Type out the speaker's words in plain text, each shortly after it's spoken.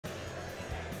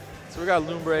So we got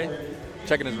Lumbre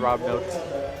checking his Rob notes.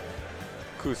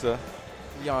 Kusa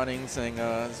yawning, saying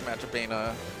this matchup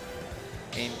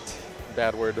ain't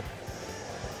bad word.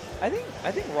 I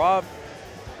think Rob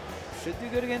should do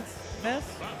good against Ness.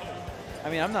 I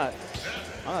mean, I'm not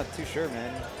too sure,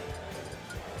 man.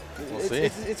 We'll see.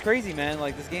 It's crazy, man.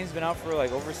 Like, this game's been out for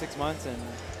like over 6 months, and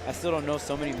I still don't know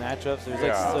so many matchups. There's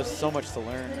like there's so much to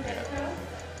learn. Yeah.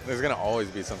 There's gonna always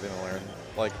be something to learn,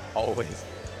 like always.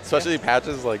 Especially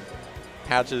patches,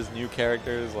 new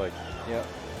characters, like. Yep.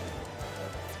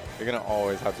 You're gonna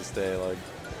always have to stay like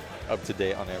up to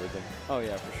date on everything. Oh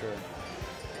yeah, for sure.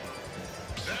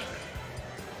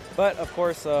 But of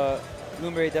course,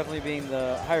 Lumbre definitely being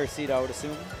the higher seed, I would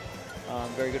assume.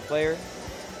 Very good player.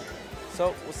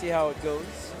 So we'll see how it goes.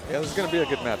 Yeah, this is gonna be a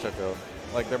good matchup though.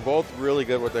 Like they're both really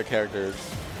good with their characters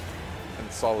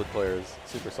and solid players,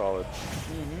 super solid.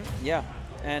 Yeah,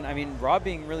 and I mean Rob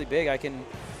being really big,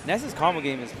 Ness's combo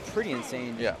game is pretty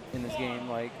insane. Yeah. In this game,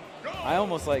 like I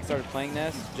almost like started playing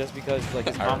Ness just because like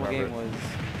his combo game was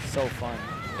so fun.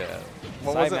 Yeah.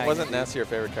 Well, wasn't Ness your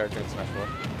favorite character in Smash 4?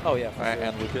 Oh yeah. For sure.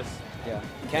 And Lucas. Yeah.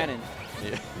 Cannon.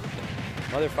 Yeah.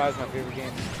 Mother 5 is my favorite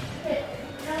game.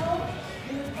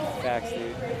 Facts,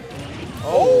 dude.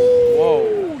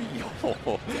 Oh,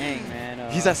 whoa. Dang,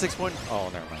 man. He's at 6 point. Oh,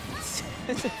 never mind.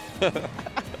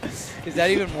 Is that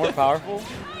even more powerful?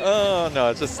 Oh, no,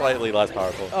 it's just slightly less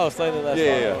powerful. Oh, slightly less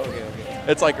powerful. Yeah.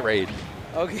 Okay. It's like Raid.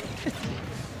 Okay.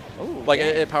 Ooh, like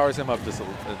it powers him up just a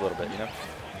little bit, you know?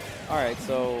 All right,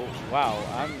 so, wow,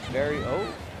 I'm very, All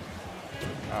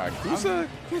right, Kusa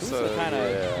kind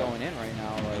of going in right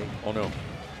now. Like. Oh, no.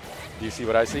 Do you see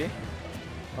what I see?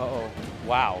 Uh-oh.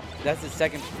 Wow. That's the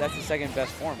second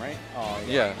best form, right? Oh,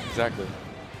 yeah, exactly.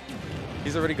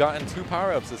 He's already gotten 2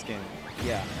 power-ups this game.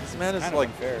 Yeah. This man is like,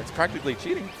 it's practically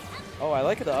cheating. Oh, I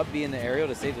like the up B in the aerial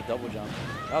to save the double jump.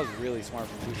 That was really smart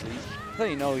from Kusa. That's how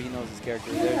you know he knows his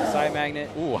character. There's a side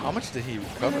magnet. Ooh, how much did he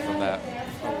recover from that?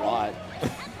 A lot.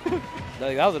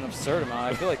 Like, that was an absurd amount.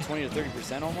 I feel like 20 to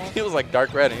 30% almost. He was like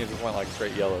dark red and he just went like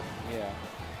straight yellow. Yeah.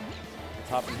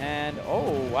 Top in hand.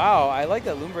 Oh, wow. I like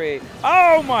that Lumbre.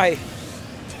 Oh, my.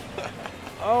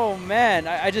 Oh, man.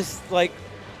 I just, like,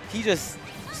 he just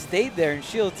stayed there and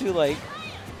shield too. Like,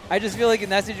 I just feel like in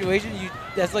that situation,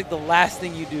 that's like the last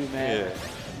thing you do, man. Yeah.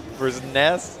 Versus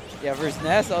Ness? Yeah, versus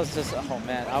Ness, I was just, oh,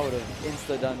 man. I would have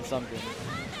insta-done something.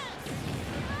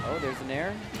 Oh, there's an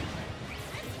air.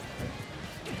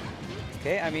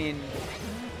 Okay, I mean,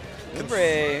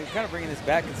 Lumbre kind of bringing this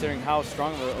back considering how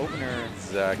strong of an opener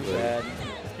exactly. he had.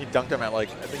 He dunked him at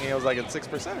like, I think he was like at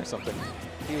 6% or something.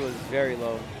 He was very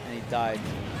low, and he died.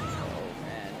 Oh,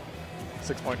 man.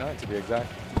 6.9 to be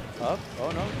exact. Up?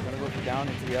 Oh, no. Going to go for down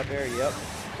into the up air. Yep.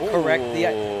 Ooh. Correct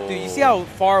DI. Dude, you see how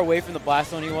far away from the blast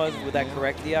zone he was with that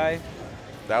correct DI?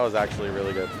 That was actually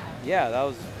really good. Yeah, that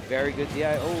was very good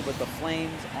DI. Oh, but the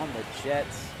flames on the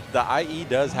jets. The IE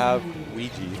does have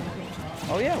Ouija.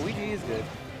 Oh, yeah. Ouija is good.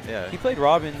 Yeah. He played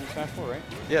Rob in Smash 4, right?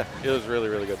 Yeah, it was really,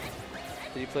 really good.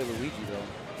 Did he play Luigi,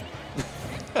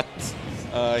 though?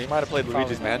 He might have played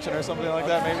Luigi's Mansion or something like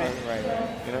that, maybe. Right.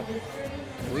 You know?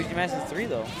 Luigi Mansion 3,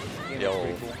 though. Yo.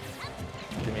 Pretty cool.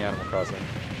 Give me Animal Crossing.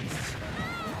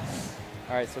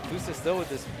 All right, so Kusa still with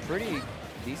this pretty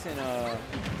decent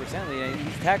percent lead.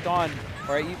 He's tacked on,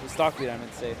 or stock lead, I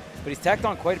meant to say, but he's tacked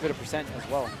on quite a bit of percent as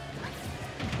well.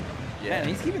 Yeah, and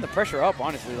he's keeping the pressure up,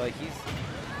 honestly. Like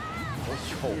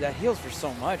dude, that heals for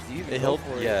so much. Do you even go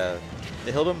for it? Yeah,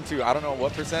 it healed him to I don't know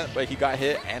what percent, but he got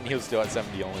hit and he was still at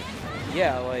 70 only.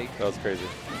 Yeah, like that was crazy.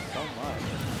 So much.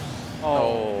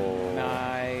 Oh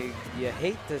my! You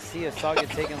hate to see a stock get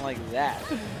taken like that.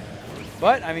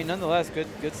 But I mean, nonetheless, good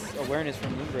awareness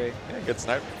from Lumbre. Yeah, good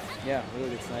snipe. Yeah, really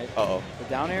good snipe. Uh-oh. The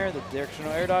down air, the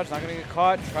directional air dodge, not going to get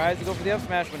caught. Tries to go for the up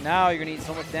smash, but now you're going to eat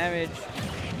so much damage.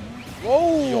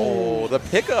 Whoa! Yo, the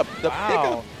pickup. The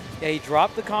pickup. Yeah, he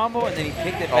dropped the combo and then he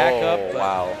picked it back up. Oh,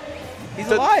 wow.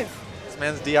 He's alive. This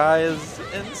man's DI is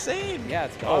insane. Yeah,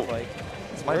 it's godlike.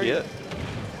 This might be it.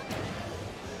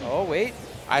 Oh, wait.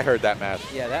 I heard that match.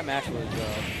 Yeah, that match was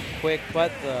quick,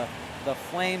 but the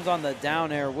flames on the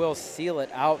down air will seal it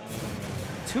out.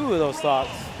 2 of those stocks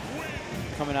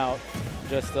coming out,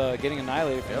 just getting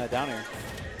annihilated from that down air.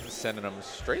 Sending them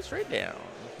straight down.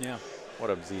 Yeah.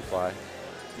 What up, Z-Fly?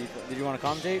 Did you want to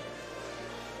commentate?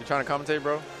 You trying to commentate,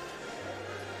 bro?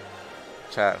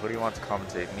 Chat, who do you want to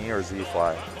commentate, me or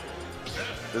Z-Fly?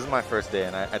 This is my first day,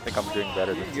 and I think I'm doing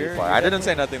better than Z-Fly. I didn't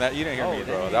say nothing that you didn't hear me,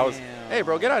 bro. That was, hey,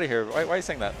 bro, get out of here. Why are you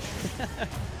saying that? The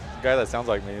guy that sounds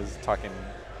like me is talking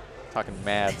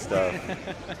mad stuff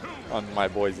on my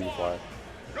boy Z-Fly.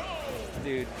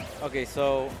 Dude, okay,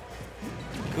 so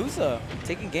Kusa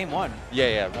taking game 1.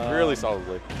 Yeah, really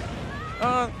solidly.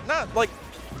 Not like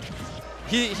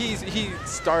he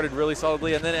started really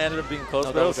solidly and then ended up being close,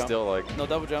 but it was still like no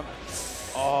double jump.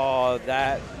 Oh,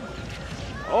 that.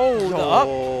 Oh, the up.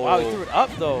 Wow, he threw it up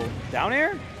though. Down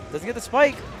air? Doesn't get the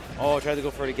spike. Oh, tried to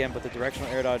go for it again, but the directional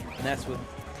air dodge. Ness with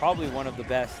probably one of the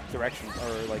best directions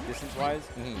or like distance-wise.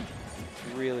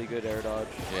 Really good air dodge.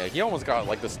 Yeah, he almost got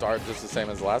like the start just the same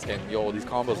as the last game. Yo, these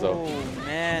combos though. Oh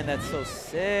man, that's so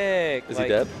sick. Is he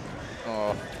dead?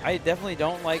 Oh. I definitely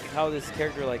don't like how this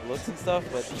character like looks and stuff,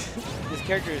 but this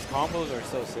character's combos are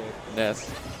so sick.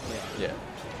 Ness. Yeah.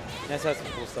 Ness has some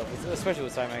cool stuff, especially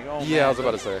with side mag. Oh yeah, man, I was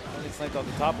about to say. He sniped off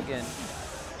the top again.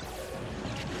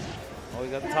 Oh, he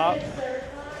got the top.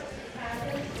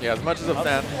 Yeah, as much as a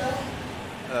fan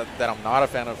that I'm not a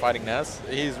fan of fighting Ness,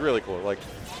 he's really cool. Like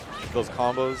those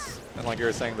combos and like you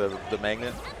were saying, the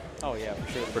magnet. Oh yeah,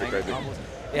 for sure. Pretty crazy. Combos.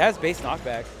 It has base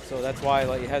knockback, so that's why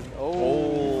like it has.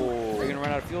 Oh. Are you gonna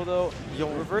run out of fuel though? Yo,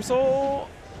 reversal.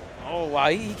 Oh wow,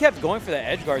 he kept going for that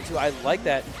edge guard too. I like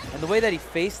that, and the way that he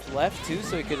faced left too,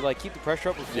 so he could like keep the pressure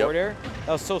up with forward air.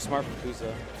 That was so smart from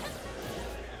Kusa.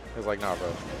 He was like, nah,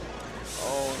 bro.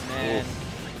 Oh man.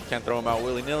 Ooh. Can't throw him out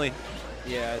willy-nilly.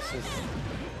 Yeah, it's just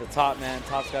the top, man.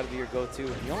 Top's got to be your go-to.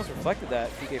 He almost reflected that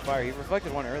PK Fire. He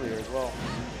reflected one earlier as well.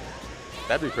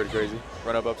 That'd be pretty crazy.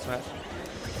 Run up smash.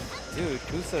 Dude,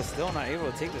 Kusa still not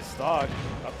able to take the stock.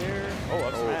 Up there. Oh,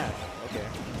 up smash. Okay.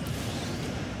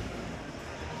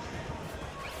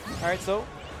 All right, so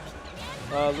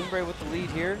Lumbre with the lead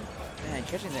here. Man,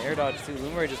 catching the air dodge too.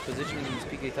 Lumbre just positioning these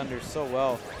PK Thunders so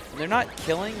well. And they're not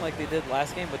killing like they did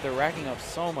last game, but they're racking up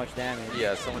so much damage.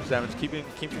 Yeah, so much damage,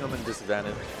 keeping them in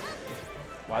disadvantage.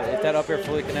 Wow, if that up air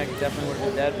fully connected, definitely would have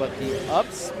been dead. But the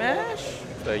up smash,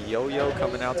 the yo-yo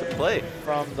coming out to play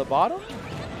from the bottom.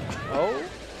 Oh,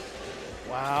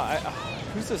 wow!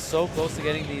 Kusa's so close to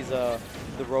getting these the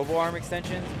robo arm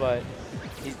extensions, but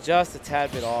he's just a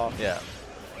tad bit off. Yeah.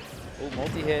 Oh,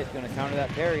 multi-hit, gonna counter that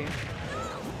parry.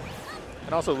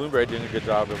 And also Lumbre doing a good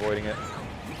job avoiding it.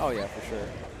 Oh yeah, for sure.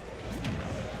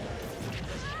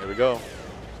 Here we go.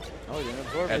 Oh, he didn't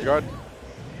absorb edge guard.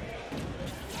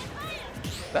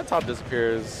 That top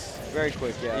disappears very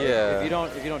quick. Yeah. Yeah.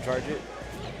 If you don't charge it.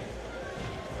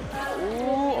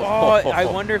 Ooh, oh, I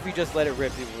wonder if he just let it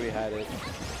rip before he had it.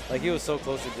 Like he was so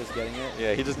close to just getting it.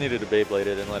 Yeah, he just needed to Beyblade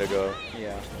it and let it go.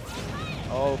 Yeah.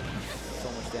 Oh,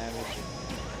 so much damage.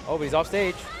 Oh, but he's off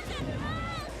stage.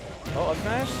 Oh, up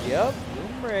smash. Yep.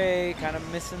 Lumbre kind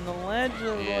of missing the ledge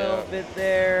a little bit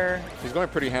there. He's going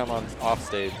pretty ham on off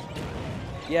stage.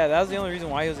 Yeah, that was the only reason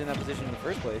why he was in that position in the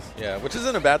first place. Yeah, which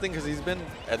isn't a bad thing because he's been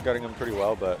edgeguarding him pretty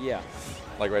well, but yeah,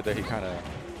 like right there, he kind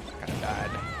of died.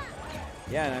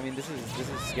 Yeah, and I mean this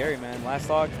is scary, man. Last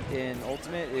stock in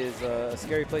Ultimate is a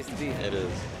scary place to be. It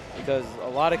is because a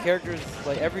lot of characters,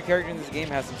 like every character in this game,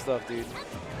 has some stuff, dude.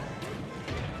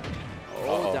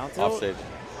 Oh, down tilt. Off stage.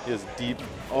 He is deep.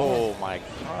 Oh my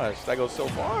gosh, that goes so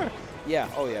far. Yeah.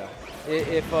 Oh yeah.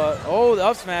 If oh, the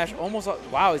up smash almost.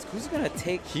 Wow, is Kusa gonna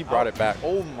take? He brought it back.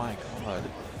 Oh my god.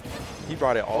 He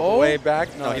brought it all the way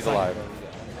back. No, he's alive.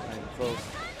 Close.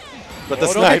 But the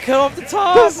snipe. Cut off the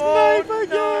top. The snipe again.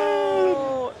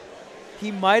 No.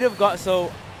 He might have got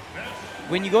so.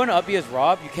 When you go into up B as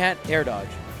Rob, you can't air dodge.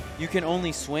 You can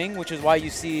only swing, which is why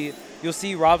you'll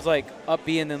see Rob's like up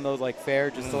B and then those like fair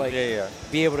just to like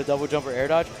be able to double jump or air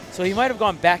dodge. So he might have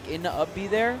gone back into up B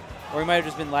there, or he might have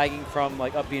just been lagging from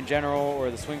like up B in general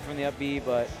or the swing from the up B.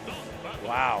 But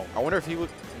wow, I wonder if he would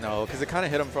because it kind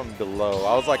of hit him from below.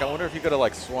 I was like, I wonder if he could have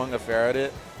like swung a fair at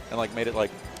it and like made it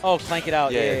like clank it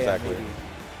out. Yeah, exactly.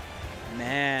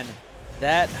 Man,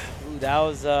 that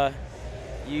was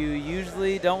you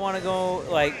usually don't want to go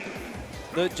like.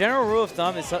 The general rule of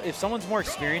thumb is if someone's more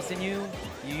experienced than you,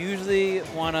 you usually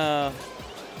want to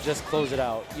just close it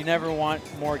out. You never want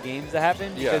more games to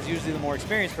happen because usually the more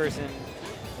experienced person,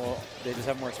 well, they just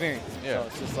have more experience. Yeah. So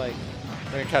it's just like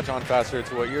they're going to catch on faster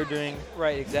to what you're doing.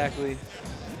 Right, exactly.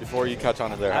 Before you catch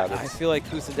on to their habits. I feel like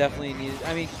Kusa definitely needs.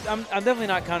 I mean, I'm definitely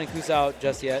not counting Kusa out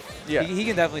just yet. Yeah. He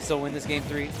can definitely still win this game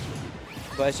 3,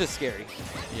 but it's just scary.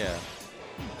 Yeah.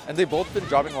 And they've both been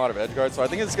dropping a lot of edge guards, so I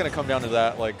think it's going to come down to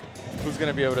that, like, who's going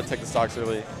to be able to take the stocks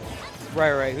early.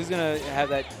 Right. Who's going to have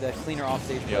that cleaner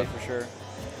offstage play for sure.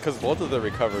 Because both of the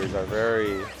recoveries are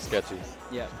very sketchy.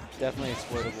 Yeah, definitely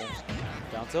exploitable.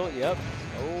 Down tilt, yep.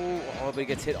 Oh, but he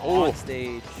gets hit on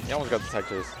stage. He almost got the tech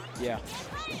chase. Yeah.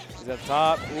 He's at the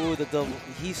top. Ooh,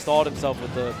 he stalled himself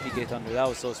with the PK Thunder. That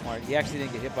was so smart. He actually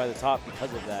didn't get hit by the top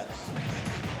because of that.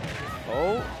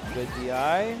 Oh, good DI.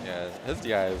 Yeah, his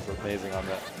DI is amazing on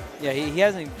that. Yeah, he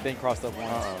hasn't been crossed up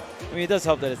once. I mean, it does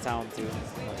help that it's talent too.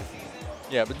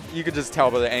 Yeah, but you could just tell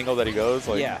by the angle that he goes.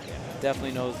 Like, yeah,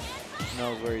 definitely knows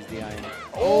where he's DIing.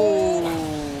 Oh,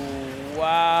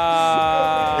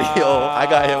 wow. Yo, I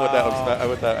got hit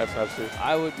with that F smash too.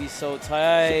 I would be so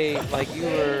tight, like you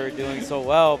were doing so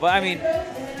well. But I mean,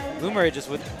 Lumbre just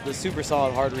with the super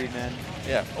solid hard read, man.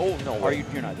 Yeah. Oh no.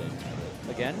 You're not dead.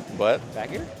 Again? What? Back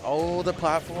here? Oh, the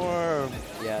platform.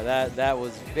 Yeah, that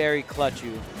was very clutch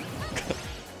you.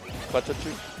 Clutch at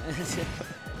you?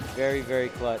 Very, very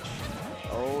clutch.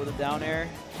 Oh, the down air.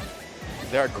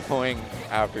 They're going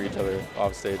after each other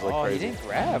off stage like crazy. He didn't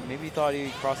grab. Maybe he thought he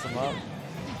crossed them up.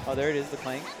 Oh, there it is, the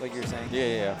clank, like you were saying.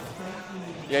 Yeah.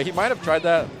 Yeah, he might have tried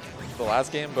that the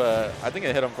last game, but I think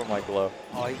it hit him from like below.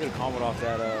 Oh, he could have comboed off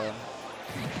that,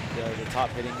 the top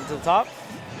hitting into the top.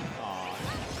 Aw,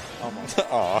 almost.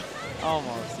 Aw.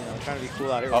 Almost, trying to be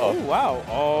cool out here. Uh-oh. Oh, wow.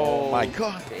 Oh, my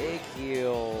God. Big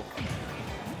heal.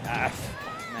 Man,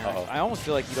 Uh-oh. I almost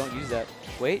feel like you don't use that.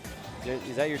 Wait,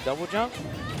 is that your double jump?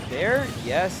 There,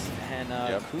 yes, and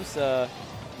Kusa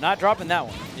not dropping that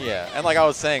one. Yeah, and like I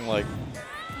was saying, like,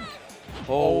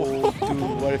 oh,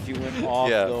 dude, what if you went off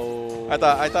though? I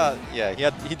thought, yeah,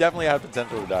 he definitely had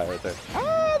potential to die right there.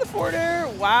 Ah, the forward air,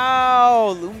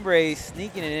 wow, Lumbre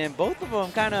sneaking it in. Both of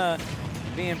them kind of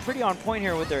being pretty on point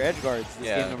here with their edge guards. This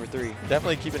game number 3.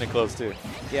 Definitely keeping it close too.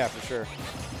 Yeah, for sure.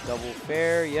 Double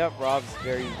fair, yep. Rob's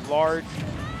very large.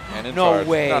 And in no charge.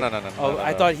 way. No. Oh,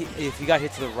 I thought if he got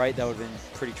hit to the right, that would have been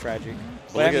pretty tragic.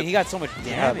 But I mean, he got so much damage.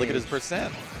 Yeah, look at his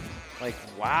percent. Like,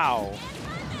 wow.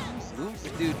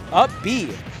 Dude, up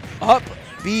B. Up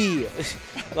B.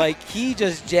 Like, he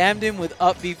just jammed him with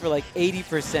up B for like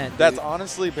 80%. Dude. That's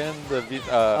honestly been the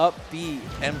up B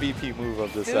MVP move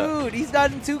of this set. Dude, he's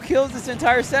gotten 2 kills this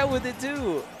entire set with it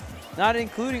too. Not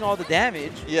including all the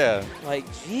damage. Yeah. Like,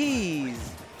 jeez.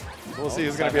 We'll see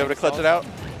who's going to be able to clutch it out.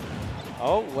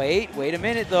 Oh, wait a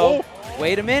minute, though. Oh.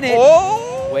 Wait a minute.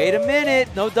 Oh. Wait a minute.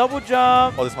 No double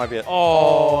jump. Oh, this might be it.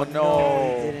 Oh,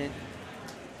 no. He didn't.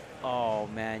 Oh,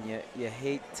 man, you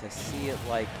hate to see it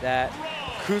like that.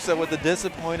 Kusa with the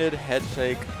disappointed head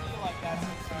shake.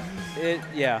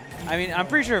 Yeah. I mean, I'm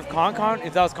pretty sure if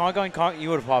that was Con, you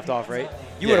would have popped off, right?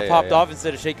 You would have popped off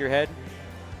instead of shake your head.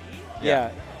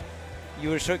 Yeah. You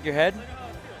would have shook your head?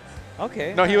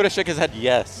 Okay. No, he would have shook his head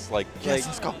yes. Like, yes,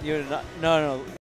 let's go. You would have not. No.